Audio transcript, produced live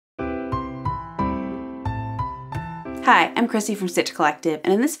Hi, I'm Chrissy from Stitch Collective,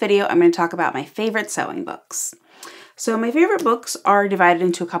 and in this video I'm going to talk about my favorite sewing books. So my favorite books are divided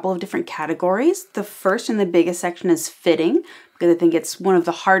into a couple of different categories. The first and the biggest section is fitting, because I think it's one of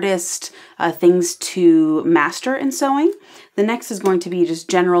the hardest things to master in sewing. The next is going to be just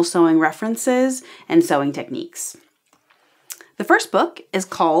general sewing references and sewing techniques. The first book is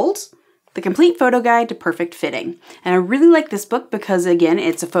called The Complete Photo Guide to Perfect Fitting. And I really like this book because, again,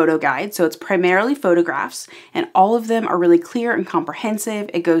 it's a photo guide, so it's primarily photographs, and all of them are really clear and comprehensive.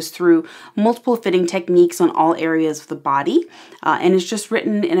 It goes through multiple fitting techniques on all areas of the body, and it's just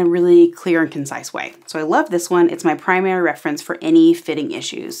written in a really clear and concise way. So I love this one. It's my primary reference for any fitting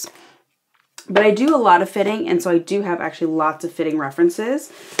issues. But I do a lot of fitting, and so I do have actually lots of fitting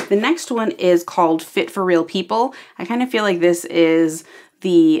references. The next one is called Fit for Real People. I kind of feel like this is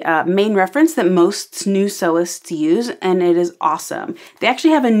the main reference that most new sewists use, and it is awesome. They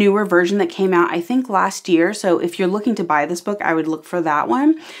actually have a newer version that came out, I think, last year, so if you're looking to buy this book, I would look for that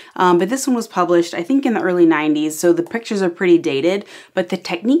one. But this one was published, I think, in the early 90s, so the pictures are pretty dated, but the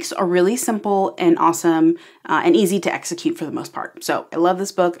techniques are really simple and awesome and easy to execute for the most part. So I love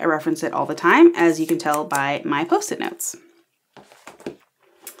this book. I reference it all the time, as you can tell by my post-it notes.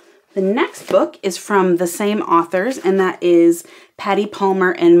 The next book is from the same authors, and that is Patty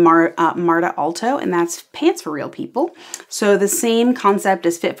Palmer and Marta Alto, and that's Pants for Real People. So the same concept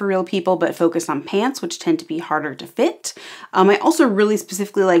as Fit for Real People, but focused on pants, which tend to be harder to fit. I also really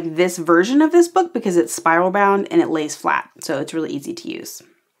specifically like this version of this book because it's spiral bound and it lays flat, so it's really easy to use.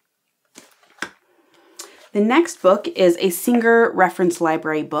 The next book is a Singer Reference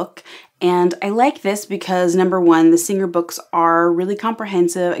Library book, and I like this because, number one, the Singer books are really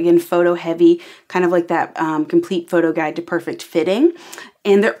comprehensive, again, photo heavy, kind of like that Complete Photo Guide to Perfect Fitting.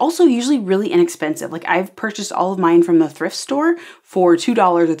 And they're also usually really inexpensive. Like, I've purchased all of mine from the thrift store for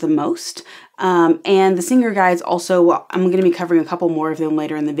 $2 at the most. And the Singer guides also, well, I'm going to be covering a couple more of them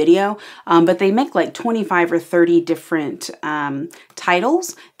later in the video, but they make like 25 or 30 different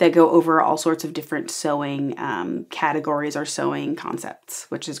titles that go over all sorts of different sewing categories or sewing concepts,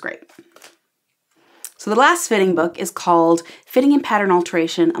 which is great. So the last fitting book is called Fitting and Pattern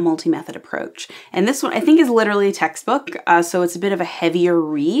Alteration, A Multi-Method Approach. And this one I think is literally a textbook, so it's a bit of a heavier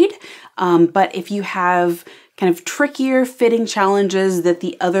read. But if you have kind of trickier fitting challenges that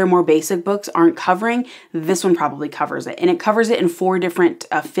the other more basic books aren't covering, this one probably covers it. And it covers it in 4 different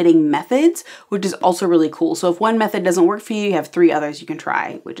fitting methods, which is also really cool. So if one method doesn't work for you, you have 3 others you can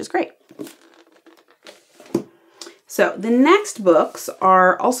try, which is great. So the next books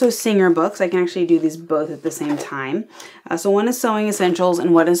are also Singer books. I can actually do these both at the same time. So one is Sewing Essentials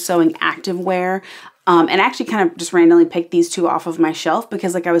and one is Sewing Activewear. And I actually kind of just randomly picked these 2 off of my shelf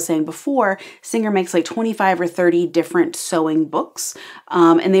because, like I was saying before, Singer makes like 25 or 30 different sewing books.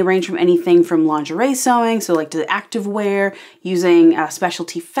 And they range from anything from lingerie sewing, so like to activewear, using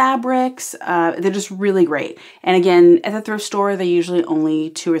specialty fabrics. They're just really great. And again, at the thrift store, they're usually only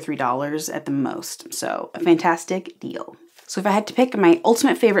 $2 or $3 at the most. So a fantastic deal. So if I had to pick my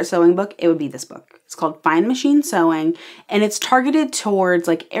ultimate favorite sewing book, it would be this book. It's called Fine Machine Sewing, and it's targeted towards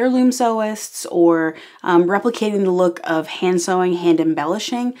like heirloom sewists or replicating the look of hand sewing, hand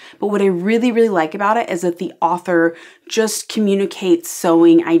embellishing. But what I really, really like about it is that the author just communicates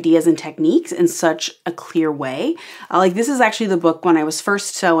sewing ideas and techniques in such a clear way. Like, this is actually the book when I was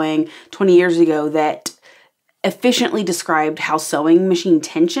first sewing 20 years ago that efficiently described how sewing machine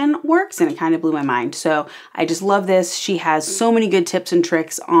tension works, and it kind of blew my mind. So I just love this. She has so many good tips and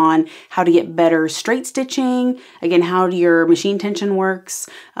tricks on how to get better straight stitching, again, how your machine tension works,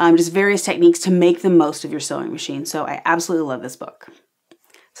 just various techniques to make the most of your sewing machine. So I absolutely love this book.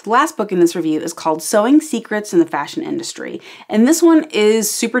 So the last book in this review is called Sewing Secrets in the Fashion Industry. And this one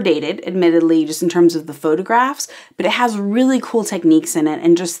is super dated, admittedly, just in terms of the photographs, but it has really cool techniques in it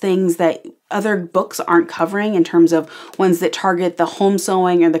and just things that other books aren't covering in terms of ones that target the home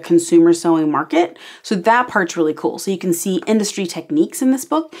sewing or the consumer sewing market. So that part's really cool. So you can see industry techniques in this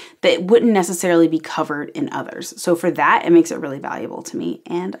book that wouldn't necessarily be covered in others. So for that, it makes it really valuable to me,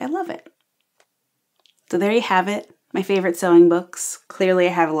 and I love it. So there you have it. My favorite sewing books. Clearly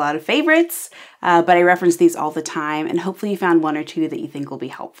I have a lot of favorites, but I reference these all the time, and hopefully you found 1 or 2 that you think will be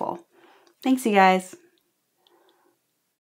helpful. Thanks, you guys.